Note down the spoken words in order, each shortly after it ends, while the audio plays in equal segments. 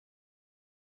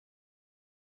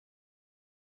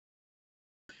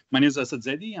My name is Asad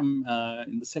Zaidi. I'm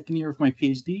in the second year of my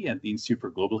PhD at the Institute for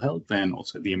Global Health and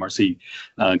also at the MRC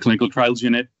Clinical Trials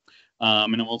Unit.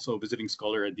 And I'm also a visiting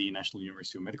scholar at the National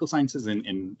University of Medical Sciences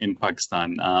in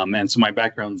Pakistan. And so my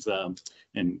background's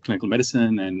in clinical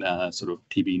medicine and sort of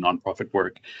TB nonprofit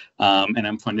work. And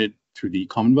I'm funded through the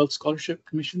Commonwealth Scholarship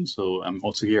Commission. So I'm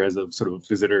also here as a sort of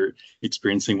visitor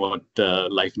experiencing what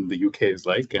life in the UK is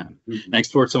like. And I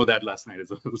explored some of that last night as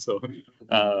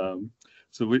well.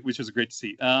 So which was great to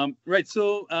see. Right,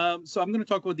 so I'm going to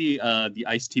talk about the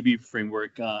i.e.TB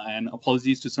framework, and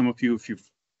apologies to some of you if you've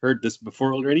heard this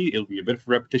before already. It'll be a bit of a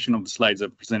repetition of the slides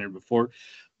I've presented before,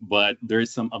 but there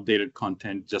is some updated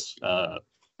content just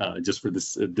for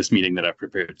this meeting that I've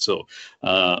prepared. So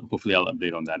hopefully I'll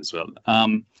update on that as well.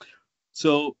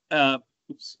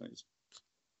 Oops.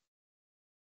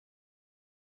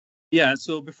 Yeah,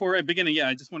 so before I begin,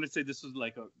 I just want to say this was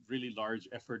like a really large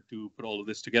effort to put all of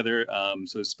this together.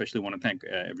 So especially want to thank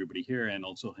everybody here, and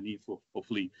also Hanif, who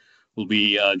hopefully will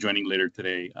be joining later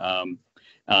today. I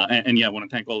want to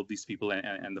thank all of these people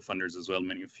and the funders as well.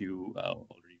 Many of you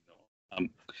already know.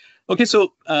 Okay,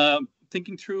 so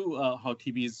thinking through how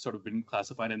TB has sort of been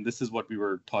classified, and this is what we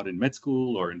were taught in med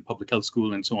school or in public health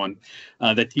school and so on,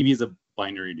 that TB is a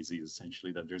binary disease,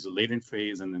 essentially, that there's a latent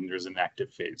phase and then there's an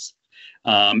active phase.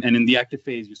 And in the active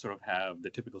phase, you sort of have the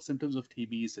typical symptoms of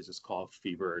TB, such as cough,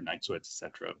 fever, night sweats,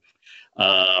 etc.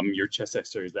 Your chest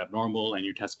X-ray is abnormal, and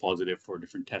you test positive for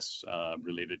different tests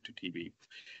related to TB.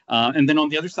 And then on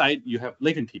the other side, you have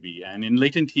latent TB. And in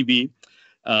latent TB,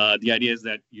 the idea is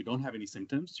that you don't have any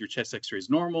symptoms. Your chest X-ray is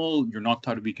normal. You're not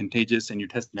thought to be contagious, and you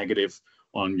test negative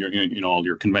on your, all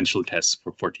your conventional tests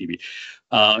for TB,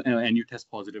 and you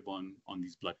test positive on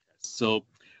these blood tests. So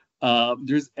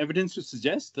there's evidence to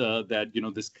suggest that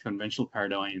this conventional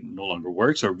paradigm no longer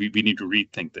works, or we need to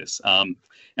rethink this. And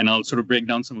I'll sort of break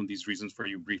down some of these reasons for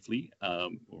you briefly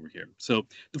over here. So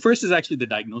the first is actually the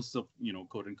diagnosis of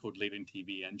quote unquote latent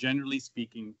TB, and generally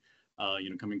speaking,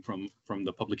 coming from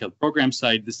the public health program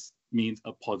side, this means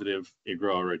a positive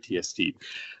IGRA or a TST.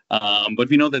 But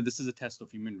we know that this is a test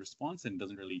of immune response and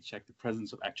doesn't really check the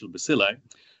presence of actual bacilli.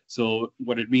 So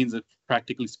what it means is,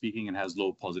 practically speaking, it has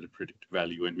low positive predictive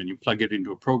value. And when you plug it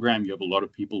into a program, you have a lot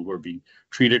of people who are being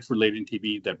treated for latent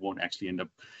TB that won't actually end up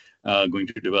going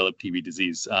to develop TB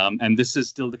disease. And this is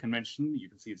still the convention. You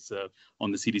can see it's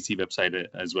on the CDC website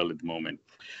as well at the moment.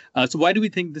 So why do we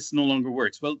think this no longer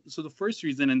works? Well, so the first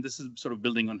reason, and this is sort of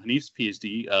building on Hanif's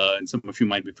PhD, and some of you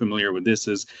might be familiar with this,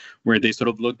 is where they sort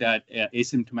of looked at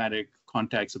asymptomatic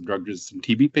contacts of drug-resistant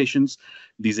TB patients.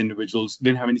 These individuals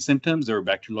didn't have any symptoms. They were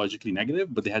bacteriologically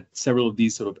negative, but they had several of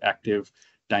these sort of active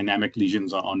dynamic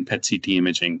lesions on PET-CT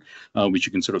imaging, which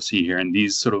you can sort of see here. And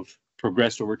these sort of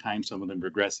progressed over time. Some of them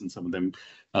regressed, and some of them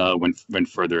went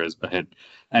further ahead.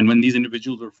 And when these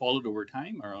individuals were followed over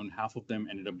time, around half of them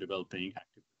ended up developing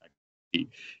active TB.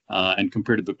 And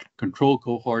compared to the control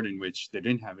cohort, in which they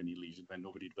didn't have any lesions and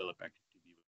nobody developed active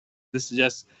TB, this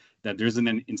suggests that there isn't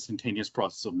an instantaneous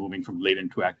process of moving from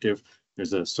latent to active.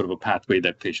 There's a sort of a pathway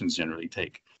that patients generally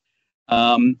take.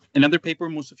 Another paper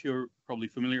most of you are probably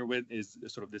familiar with is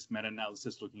sort of this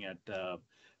meta-analysis looking at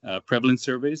prevalence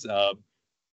surveys.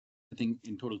 I think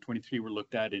in total 23 were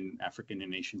looked at in African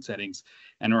and Asian settings,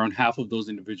 and around half of those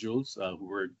individuals who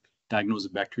were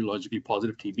diagnosed with bacteriologically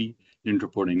positive TB didn't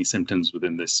report any symptoms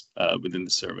within this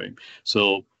survey.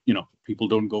 So people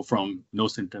don't go from no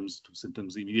symptoms to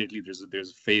symptoms immediately. There's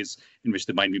a phase in which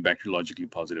they might be bacteriologically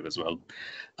positive as well.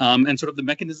 And sort of the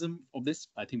mechanism of this,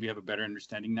 I think we have a better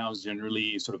understanding now, is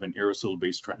generally sort of an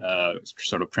aerosol-based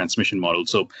sort of transmission model.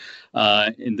 So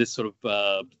in this sort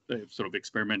of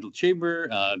experimental chamber,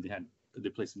 they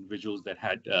placed individuals that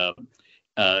had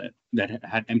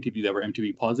MTB, that were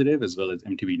MTB positive as well as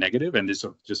MTB negative, and they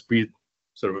sort of just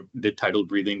did tidal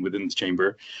breathing within the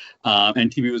chamber. And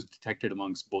TB was detected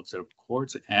amongst both set of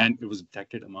cohorts, and it was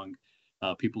detected among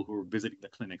people who were visiting the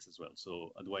clinics as well,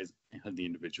 so otherwise healthy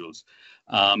individuals.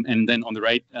 And then on the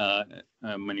right,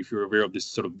 many of you are aware of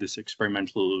this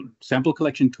experimental sample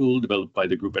collection tool developed by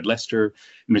the group at Leicester,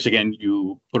 in which again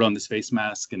you put on this face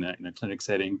mask in a clinic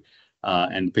setting,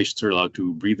 and the patients are allowed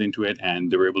to breathe into it,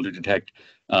 and they were able to detect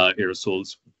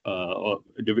aerosols,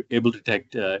 they were able to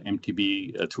detect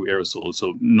MTB through aerosols,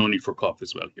 so no need for cough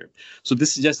as well here. So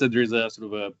this suggests that there is a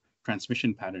sort of a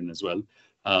transmission pattern as well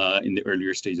in the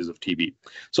earlier stages of TB.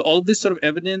 So all of this sort of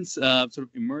evidence sort of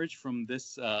emerged from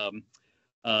this.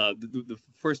 The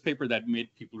first paper that made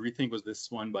people rethink was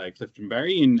this one by Clifton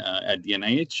Barry at the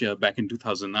NIH back in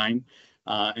 2009.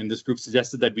 And this group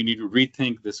suggested that we need to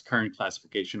rethink this current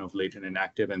classification of latent and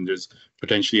active, and there's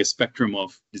potentially a spectrum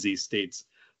of disease states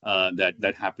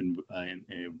that happened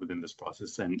within this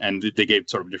process, and they gave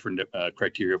sort of different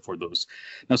criteria for those.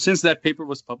 Now, since that paper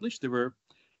was published, there were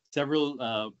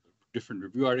several different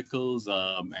review articles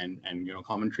and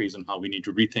commentaries on how we need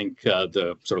to rethink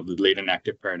the sort of the latent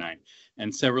active paradigm,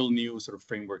 and several new sort of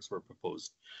frameworks were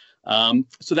proposed.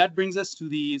 So that brings us to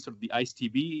the sort of the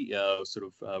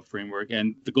ICE-TB framework,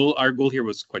 and our goal here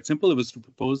was quite simple. It was to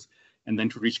propose and then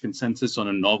to reach consensus on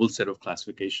a novel set of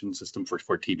classification system for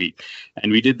TB.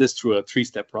 And we did this through a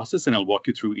 3-step process, and I'll walk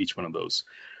you through each one of those.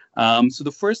 So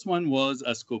the first one was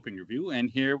a scoping review, and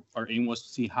here our aim was to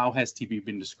see how has TB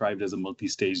been described as a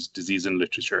multi-stage disease in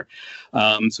literature.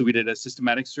 So we did a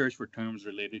systematic search for terms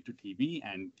related to TB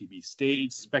and TB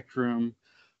stage, spectrum,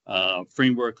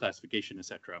 framework, classification,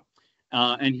 etc.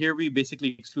 And here we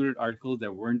basically excluded articles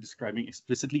that weren't describing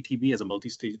explicitly TB as a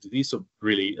multi-stage disease, so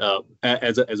really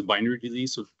as a binary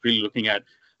disease, so really looking at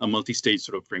a multi-stage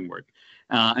sort of framework.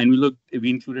 And we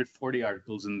included 40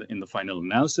 articles in the final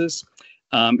analysis.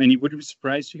 And you wouldn't be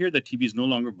surprised to hear that TB is no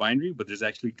longer binary, but there's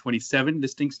actually 27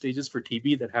 distinct stages for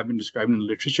TB that have been described in the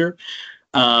literature.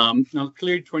 Now,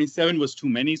 clearly 27 was too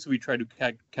many, so we tried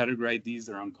to categorize these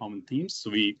around common themes.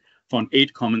 So we found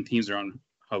 8 common themes around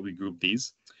how we group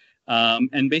these.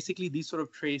 And basically, these sort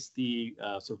of trace the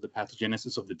sort of the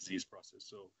pathogenesis of the disease process.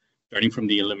 So starting from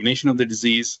the elimination of the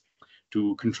disease,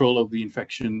 to control of the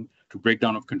infection, to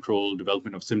breakdown of control,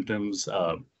 development of symptoms,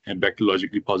 and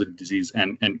bacteriologically positive disease,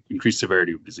 and increased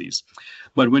severity of disease.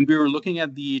 But when we were looking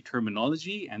at the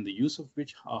terminology and the use of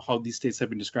which, how these states have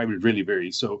been described, it really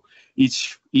varies. So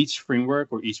each framework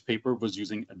or each paper was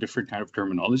using a different kind of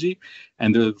terminology,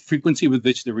 and the frequency with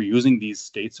which they were using these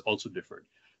states also differed.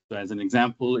 So as an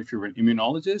example, if you're an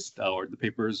immunologist, or the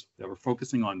papers that were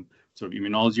focusing on sort of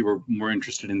immunology were more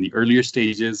interested in the earlier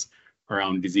stages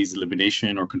around disease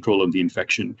elimination or control of the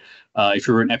infection. If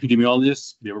you were an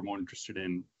epidemiologist, they were more interested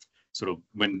in sort of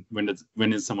when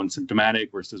is someone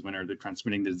symptomatic versus when are they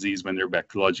transmitting the disease, when they're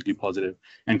bacteriologically positive.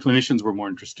 And clinicians were more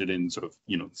interested in sort of,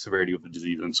 severity of the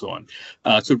disease and so on.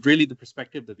 So really the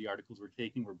perspective that the articles were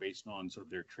taking were based on sort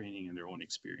of their training and their own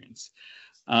experience.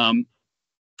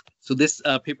 So this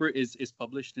paper is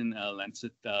published in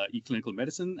Lancet eClinical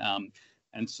Medicine.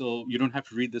 And so you don't have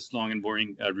to read this long and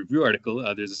boring review article.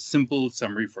 There's a simple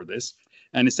summary for this.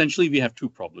 And essentially, we have 2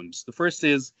 problems. The first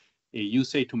is a you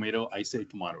say tomato, I say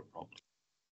tomato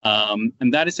problem.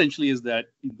 And that essentially is that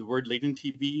the word latent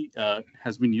TB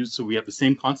has been used. So we have the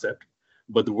same concept,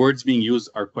 but the words being used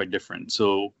are quite different.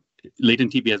 So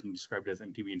latent TB has been described as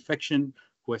MTB infection,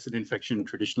 coacid infection,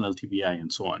 traditional LTBI,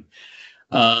 and so on.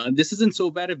 This isn't so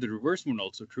bad if the reverse one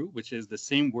also true, which is the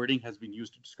same wording has been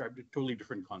used to describe a totally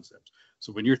different concept.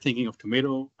 So when you're thinking of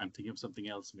tomato, I'm thinking of something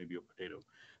else, maybe a potato.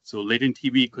 So latent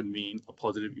TB could mean a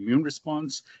positive immune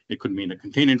response. It could mean a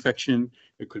contained infection.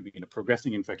 It could mean a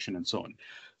progressing infection, and so on.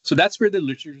 So that's where the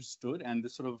literature stood, and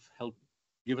this sort of helped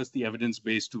give us the evidence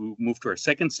base to move to our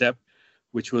second step,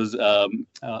 which was a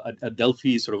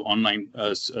Delphi sort of online,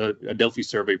 a Delphi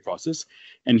survey process.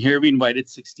 And here we invited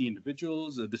 60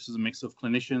 individuals. This is a mix of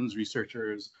clinicians,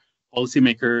 researchers,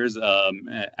 policymakers,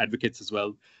 advocates as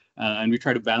well. And we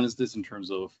try to balance this in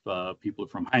terms of people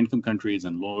from high-income countries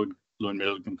and low and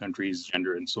middle-income countries,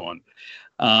 gender, and so on.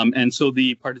 And so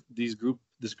this group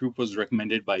was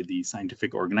recommended by the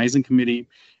Scientific Organizing Committee,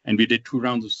 and we did 2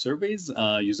 rounds of surveys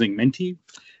using Menti.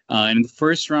 And in the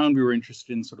first round, we were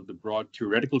interested in sort of the broad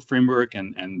theoretical framework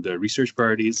and the research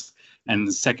priorities. And in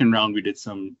the second round, we did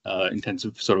some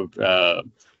intensive sort of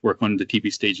work on the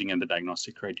TB staging and the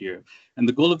diagnostic criteria. And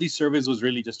the goal of these surveys was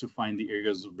really just to find the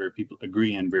areas where people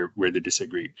agree and where they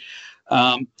disagree.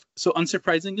 So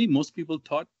unsurprisingly, most people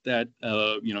thought that,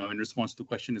 in response to the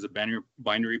question, is a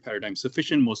binary paradigm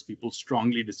sufficient? Most people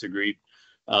strongly disagreed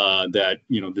that,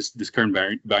 this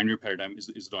current binary paradigm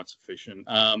is not sufficient.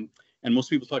 And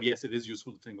most people thought, yes, it is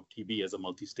useful to think of TB as a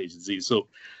multi-stage disease. So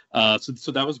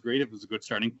that was great. It was a good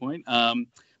starting point.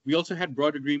 We also had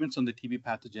broad agreements on the TB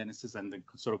pathogenesis and the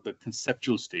sort of the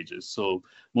conceptual stages. So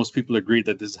most people agreed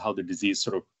that this is how the disease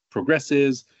sort of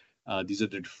progresses. These are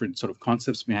the different sort of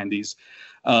concepts behind these.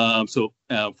 For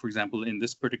example, in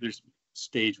this particular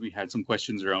stage, we had some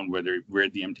questions around where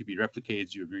the MTB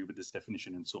replicates. You agree with this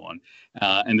definition, and so on.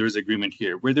 And there was agreement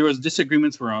here. Where there was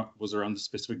disagreements was around the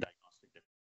specific diagnostic.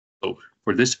 So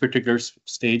for this particular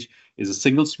stage, is a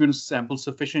single sputum sample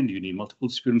sufficient? Do you need multiple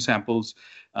sputum samples?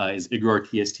 Is IGRA or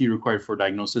TST required for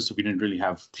diagnosis? So we didn't really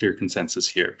have clear consensus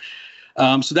here.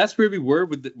 So that's where we were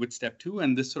with step 2,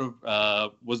 and this sort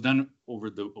of was done over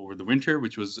the winter,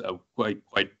 which was quite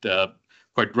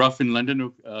rough in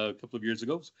London a couple of years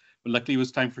ago. But luckily, it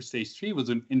was time for stage 3. It was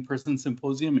an in-person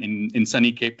symposium in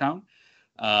sunny Cape Town.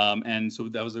 And so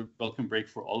that was a welcome break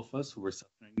for all of us who were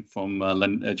suffering from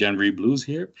January blues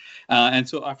here. And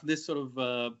so after this sort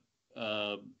of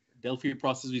Delphi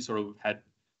process, we sort of had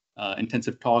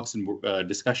intensive talks and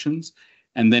discussions.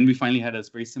 And then we finally had a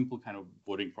very simple kind of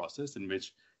voting process in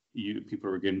which people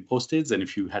were getting Post-its. And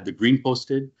if you had the green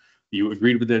Post-it, you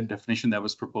agreed with the definition that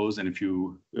was proposed. And if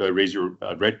you raised your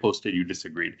red Post-it, you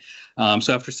disagreed.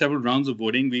 So after several rounds of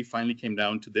voting, we finally came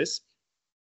down to this,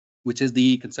 which is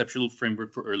the conceptual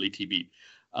framework for early TB.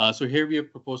 So here we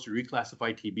have proposed to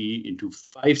reclassify TB into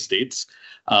 5 states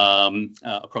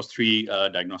across 3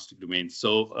 diagnostic domains.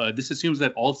 So this assumes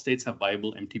that all states have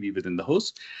viable MTB within the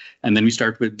host. And then we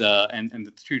start with, and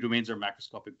the 3 domains are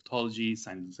macroscopic pathology,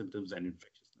 signs and symptoms, and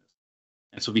infectiousness.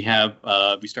 And so we have,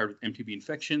 we start with MTB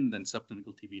infection, then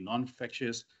subclinical TB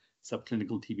non-infectious,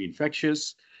 subclinical TB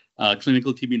infectious,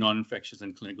 clinical TB non-infectious,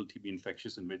 and clinical TB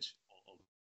infectious, in which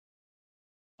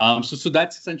so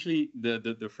that's essentially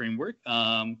the framework. So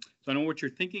I know what you're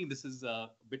thinking. This is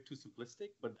a bit too simplistic,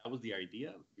 but that was the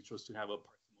idea, which was to have a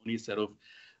parsimonious set of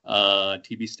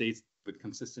TB states with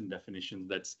consistent definitions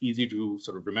that's easy to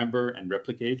sort of remember and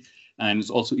replicate. And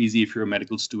it's also easy if you're a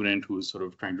medical student who is sort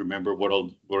of trying to remember what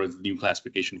is the new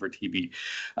classification for TB.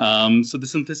 So the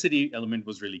simplicity element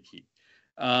was really key.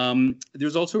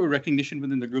 There's also a recognition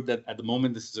within the group that at the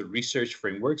moment, this is a research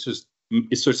framework. So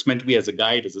it's meant to be as a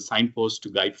guide, as a signpost to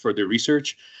guide further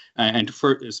research and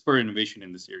to spur innovation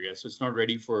in this area. So it's not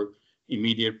ready for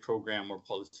immediate program or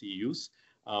policy use,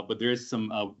 but there is some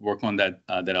work on that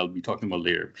that I'll be talking about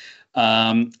later.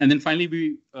 And then finally,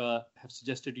 we have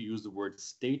suggested to use the word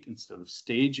state instead of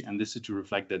stage, and this is to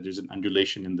reflect that there's an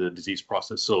undulation in the disease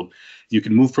process. So you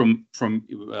can move from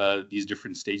these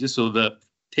different stages. So the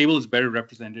table is better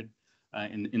represented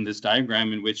in this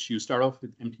diagram, in which you start off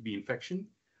with MTB infection,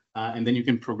 and then you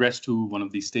can progress to one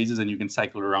of these stages, and you can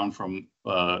cycle around from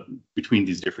between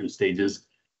these different stages,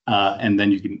 and then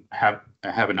you can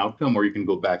have an outcome, or you can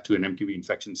go back to an MTB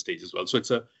infection stage as well.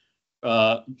 So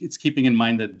it's keeping in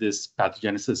mind that this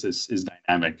pathogenesis is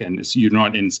dynamic, and you're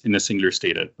not in a singular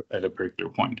state at a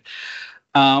particular point.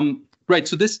 Right,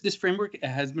 so this framework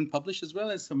has been published, as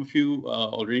well as some of you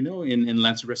already know, in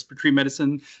Lancet Respiratory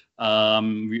Medicine.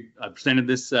 I presented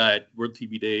this at World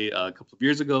TB Day a couple of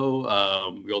years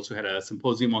ago. We also had a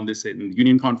symposium on this in the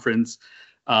Union Conference.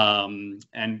 And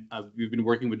we've been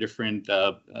working with different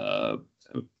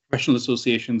professional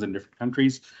associations in different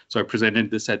countries. So I presented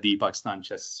this at the Pakistan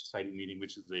Chest Society meeting,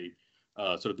 which is the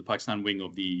sort of the Pakistan wing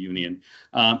of the union.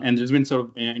 And there's been sort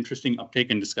of interesting uptake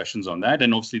and discussions on that.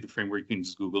 And obviously the framework, you can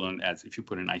just Google on as if you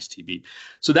put in ICE-TB.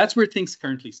 So that's where things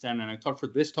currently stand. And I thought for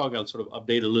this talk, I'll sort of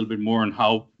update a little bit more on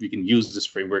how we can use this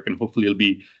framework, and hopefully it'll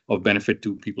be of benefit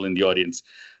to people in the audience.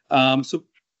 So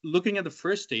looking at the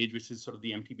first stage, which is sort of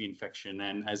the MTB infection.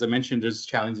 And as I mentioned, there's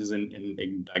challenges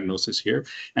in diagnosis here.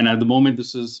 And at the moment,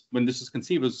 when this is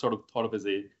conceived, it was sort of thought of as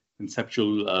a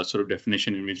conceptual sort of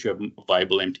definition in which you have a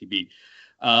viable MTB.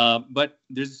 But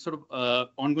there's sort of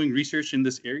ongoing research in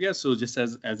this area. So just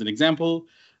as an example,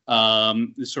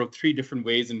 there's sort of 3 different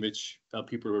ways in which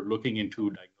people are looking into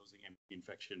diagnosing MTB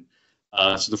infection.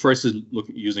 So the first is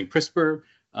using CRISPR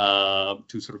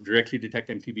to sort of directly detect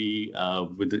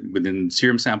MTB within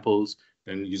serum samples,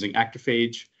 then using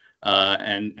actiphage,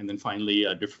 and then finally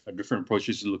a different approach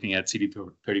is looking at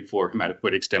CD34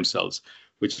 hematopoietic stem cells,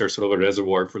 which are sort of a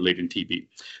reservoir for latent TB.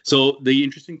 So the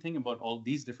interesting thing about all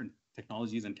these different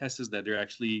technologies and tests is that they're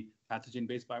actually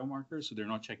pathogen-based biomarkers. So they're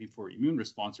not checking for immune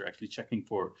response, they're actually checking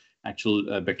for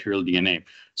actual bacterial DNA.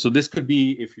 So this could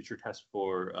be a future test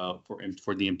for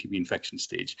the MTB infection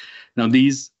stage. Now,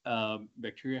 these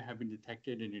bacteria have been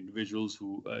detected in individuals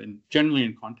who, generally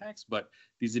in contacts, but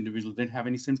these individuals didn't have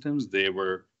any symptoms. They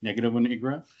were negative on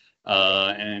IGRA,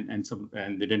 and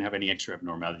they didn't have any extra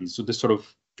abnormalities. So this sort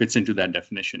of fits into that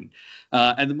definition.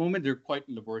 At the moment, they're quite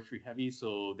laboratory heavy,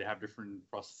 so they have different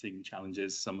processing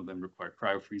challenges. Some of them require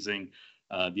cryofreezing.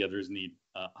 The others need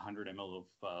 100 ml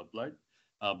of blood.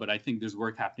 But I think there's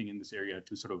work happening in this area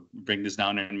to sort of bring this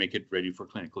down and make it ready for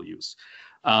clinical use.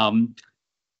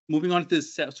 Moving on to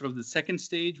this sort of the second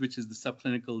stage, which is the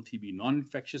subclinical TB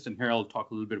non-infectious. And here I'll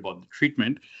talk a little bit about the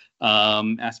treatment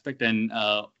aspect. And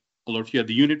a lot of you at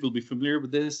the unit will be familiar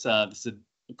with this. This is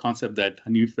a concept that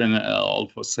Hanif and all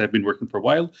of us have been working for a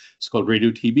while. It's called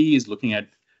radio TB, is looking at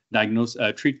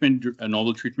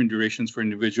novel treatment durations for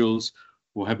individuals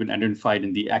who have been identified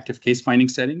in the active case finding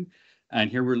setting. And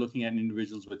here we're looking at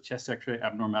individuals with chest X-ray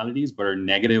abnormalities, but are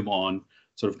negative on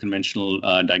sort of conventional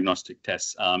diagnostic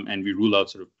tests. And we rule out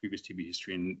sort of previous TB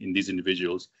history in these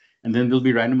individuals. And then they'll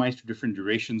be randomized to different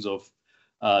durations of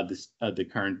the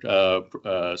current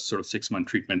sort of 6-month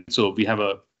treatment. So we have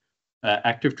a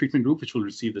active treatment group, which will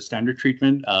receive the standard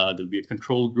treatment. There'll be a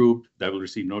control group that will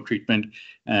receive no treatment,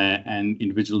 and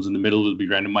individuals in the middle will be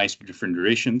randomized to different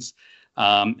durations.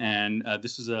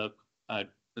 This is a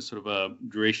sort of a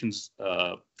durations.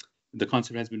 The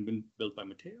concept has been built by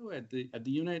Matteo at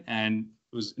the unit, and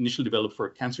it was initially developed for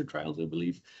cancer trials, I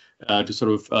believe, to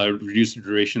sort of reduce the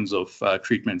durations of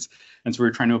treatments. And so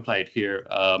we're trying to apply it here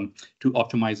to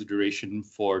optimize the duration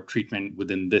for treatment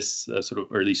within this sort of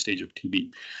early stage of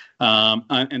TB.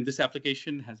 And this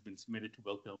application has been submitted to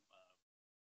Wellcome.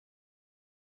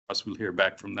 We'll hear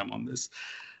back from them on this.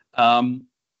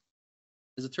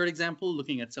 As a third example,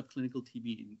 looking at subclinical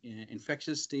TB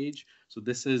infectious stage. So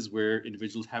this is where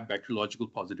individuals have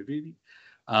bacteriological positivity.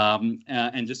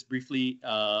 And just briefly,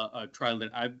 a trial that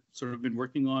I've sort of been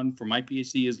working on for my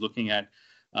PhD is looking at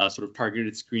sort of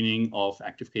targeted screening of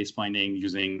active case finding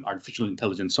using artificial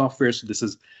intelligence software. So this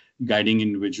is guiding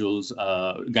individuals,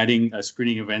 guiding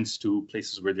screening events to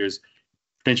places where there's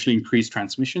potentially increased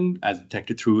transmission as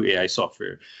detected through AI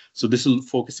software. So this is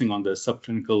focusing on the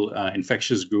subclinical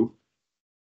infectious group.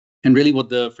 And really what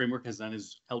the framework has done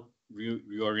is help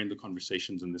reorient the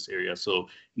conversations in this area. So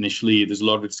initially, there's a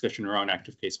lot of discussion around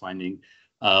active case finding,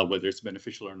 whether it's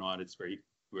beneficial or not. It's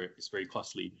very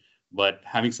costly. But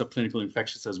having subclinical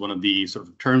infectious as one of the sort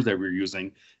of terms that we're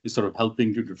using is sort of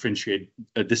helping to differentiate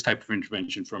this type of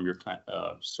intervention from your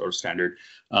sort of standard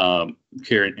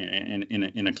care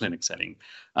in a clinic setting.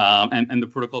 And the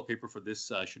protocol paper for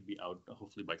this should be out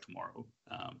hopefully by tomorrow.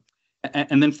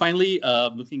 And then finally,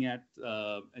 looking at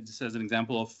just as an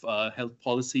example of health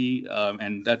policy,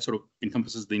 and that sort of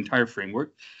encompasses the entire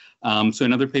framework. So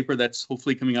another paper that's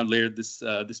hopefully coming out later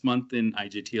this month in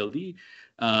IJTLD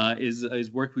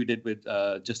is work we did with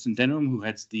Justin Denham, who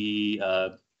heads the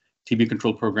TB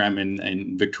control program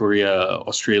in Victoria,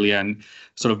 Australia, and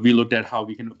sort of we looked at how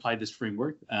we can apply this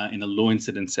framework in a low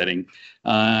incidence setting.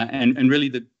 And really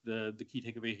the key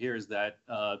takeaway here is that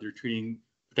they're treating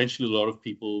potentially a lot of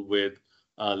people with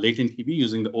latent TB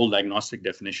using the old diagnostic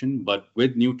definition, but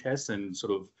with new tests and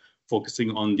sort of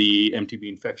focusing on the MTB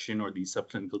infection or the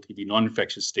subclinical TB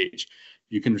non-infectious stage,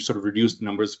 you can sort of reduce the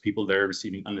numbers of people that are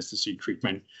receiving unnecessary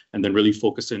treatment and then really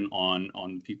focus in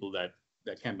on people that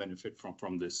can benefit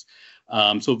from this.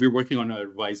 So we're working on a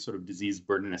revised sort of disease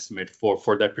burden estimate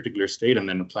for that particular state and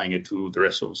then applying it to the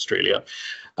rest of Australia.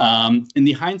 In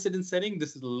the high incidence setting,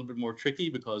 this is a little bit more tricky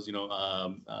because,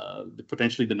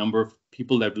 potentially the number of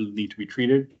people that will need to be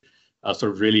treated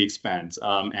sort of really expands.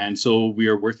 And so we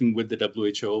are working with the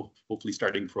WHO, hopefully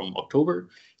starting from October,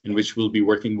 in which we'll be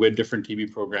working with different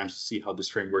TB programs to see how this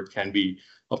framework can be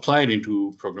applied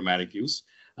into programmatic use.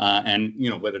 And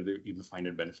whether they even find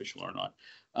it beneficial or not.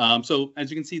 So as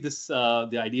you can see,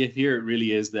 the idea here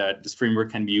really is that this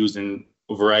framework can be used in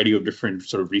a variety of different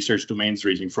sort of research domains,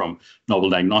 ranging from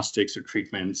novel diagnostics or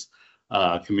treatments,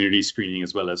 community screening,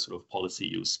 as well as sort of policy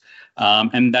use.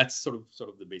 And that's sort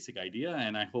of the basic idea.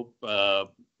 And I hope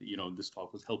this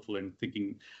talk was helpful in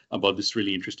thinking about this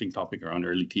really interesting topic around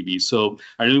early TB. So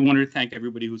I really wanted to thank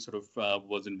everybody who sort of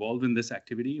was involved in this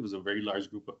activity. It was a very large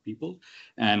group of people.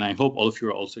 And I hope all of you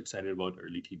are also excited about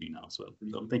early TB now as well.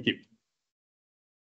 So thank you.